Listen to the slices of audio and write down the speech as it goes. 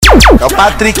É o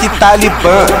Patrick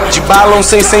Taliban, de balão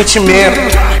sem sentimento.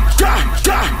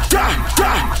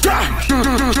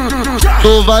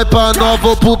 Tu vai pra Nova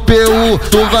ou pro PU,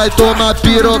 tu vai tomar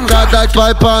pirocada.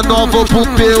 Vai pra Nova ou pro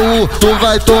PU, tu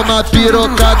vai tomar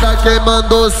pirocada. Quem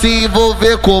mandou se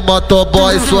envolver com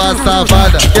motoboy, sua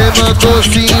safada? Quem mandou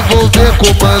se envolver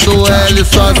com Mano L,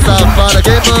 sua safada?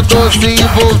 Quem mandou se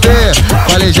envolver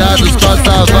com Aleijado, sua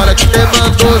safada? Quem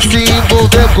mandou se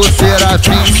envolver com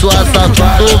Serafim, sua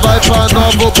safada? Tu vai pra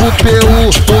Nova ou pro PU,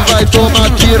 tu vai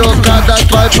tomar pirocada.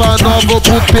 Vai pra Nova ou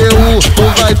pro PU, tu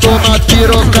vai tomar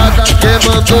pirocada. Quem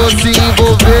mandou se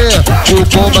envolver com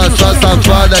bomba, sua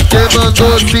safada? Quem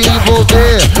mandou se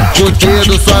envolver com o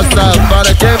dedo, sua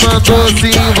safada? Quem mandou se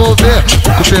envolver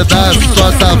com pedaço,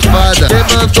 sua safada? Quem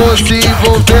mandou se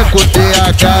envolver com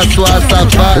DH, sua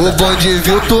safada? O bonde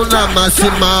viu tu na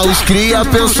máxima, os cria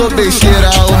pensou besteira.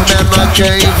 Os menor que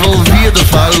é envolvido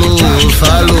falou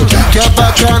que é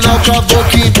bacanal com a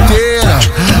boca inteira.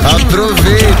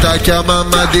 Aproveita que a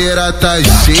mamadeira tá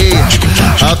cheia.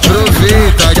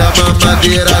 Aproveita que a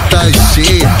mamadeira tá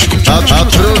cheia.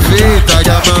 Aproveita que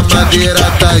a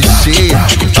mamadeira tá cheia.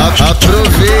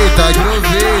 Aproveita.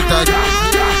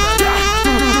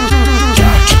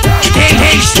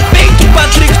 Respeita o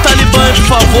Patrick Taliban, por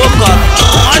favor, cara.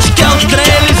 Acho que é o trem,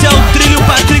 eles é o trilho, o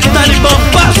Patrick Taliban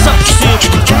passa por cima.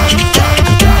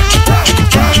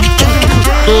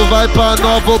 Tu vai pra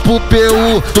Nova ou pro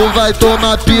PU, tu vai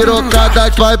tomar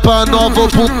pirocada. Vai pra Nova ou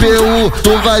pro PU,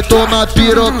 tu vai tomar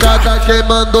pirocada. Quem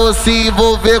mandou se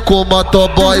envolver com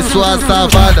motoboy, sua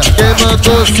safada? Quem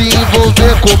mandou se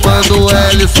envolver com Mano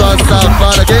L, sua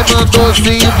safada? Quem mandou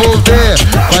se envolver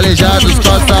com Aleijado,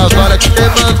 sua safada? Quem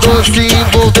mandou se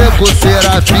envolver com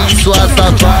Serafim, sua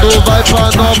safada? Tu vai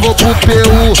pra Nova ou pro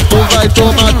PU, tu vai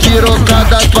tomar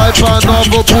pirocada. Vai pra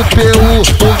Nova ou pro PU,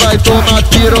 tu vai tomar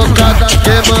pirocada.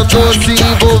 Quem mandou se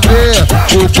envolver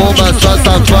com bomba, sua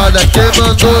safada? Quem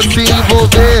mandou se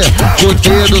envolver com o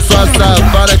dedo, sua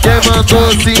safada? Quem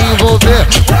mandou se envolver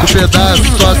com pedaço,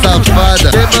 sua safada?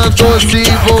 Quem mandou se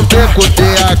envolver com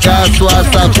DH, sua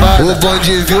safada? O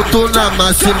bonde viu tu na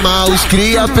máxima, os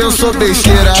cria pensou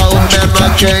besteira. Os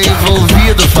menor que é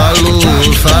envolvido falou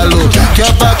que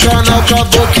é bacanal com a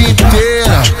boca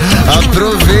inteira.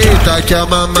 Aproveita que a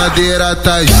mamadeira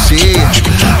tá cheia.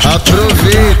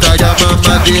 Aproveita que a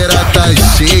mamadeira tá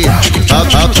cheia.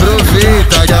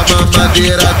 Aproveita que a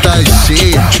mamadeira tá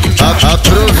cheia.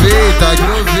 Aproveita.